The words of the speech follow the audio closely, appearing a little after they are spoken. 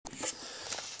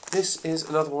This is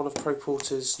another one of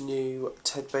Proporta's new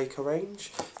Ted Baker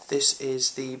range. This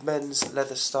is the men's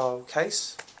leather style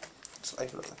case. Let's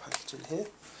open up the packaging here.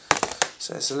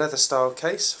 So it's a leather style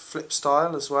case, flip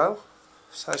style as well.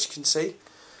 So as you can see,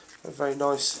 a very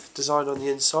nice design on the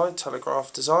inside,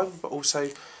 Telegraph design, but also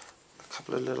a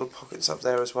couple of little pockets up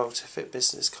there as well to fit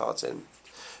business cards in.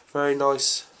 Very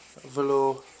nice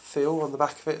velour feel on the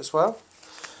back of it as well.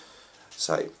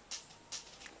 So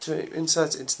to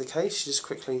insert it into the case, you just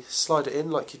quickly slide it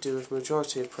in like you do with the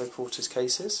majority of Proporta's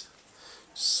cases.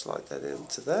 Just slide that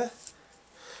into there,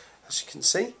 as you can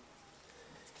see.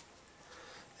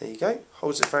 There you go,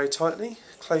 holds it very tightly,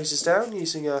 closes down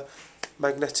using a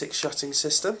magnetic shutting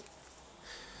system. It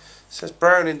says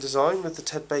brown in design with the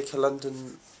Ted Baker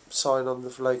London sign on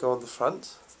the logo on the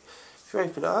front. If you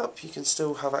open it up, you can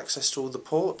still have access to all the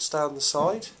ports down the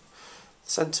side. The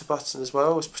centre button as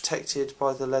well is protected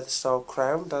by the leather style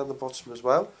crown down the bottom as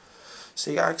well.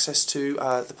 So you get access to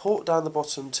the port down the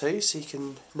bottom too, so you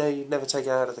can know you never take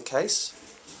it out of the case.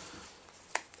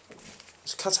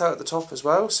 There's a cutout at the top as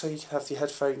well, so you can have the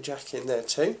headphone jack in there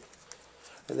too.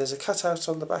 And there's a cutout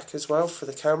on the back as well for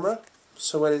the camera.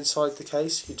 So when inside the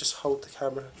case, you just hold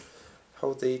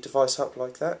the device up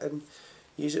like that and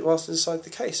use it whilst inside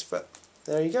the case. But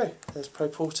there you go. There's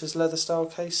Proporta's leather style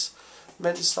case,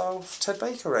 men's style Ted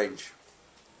Baker range.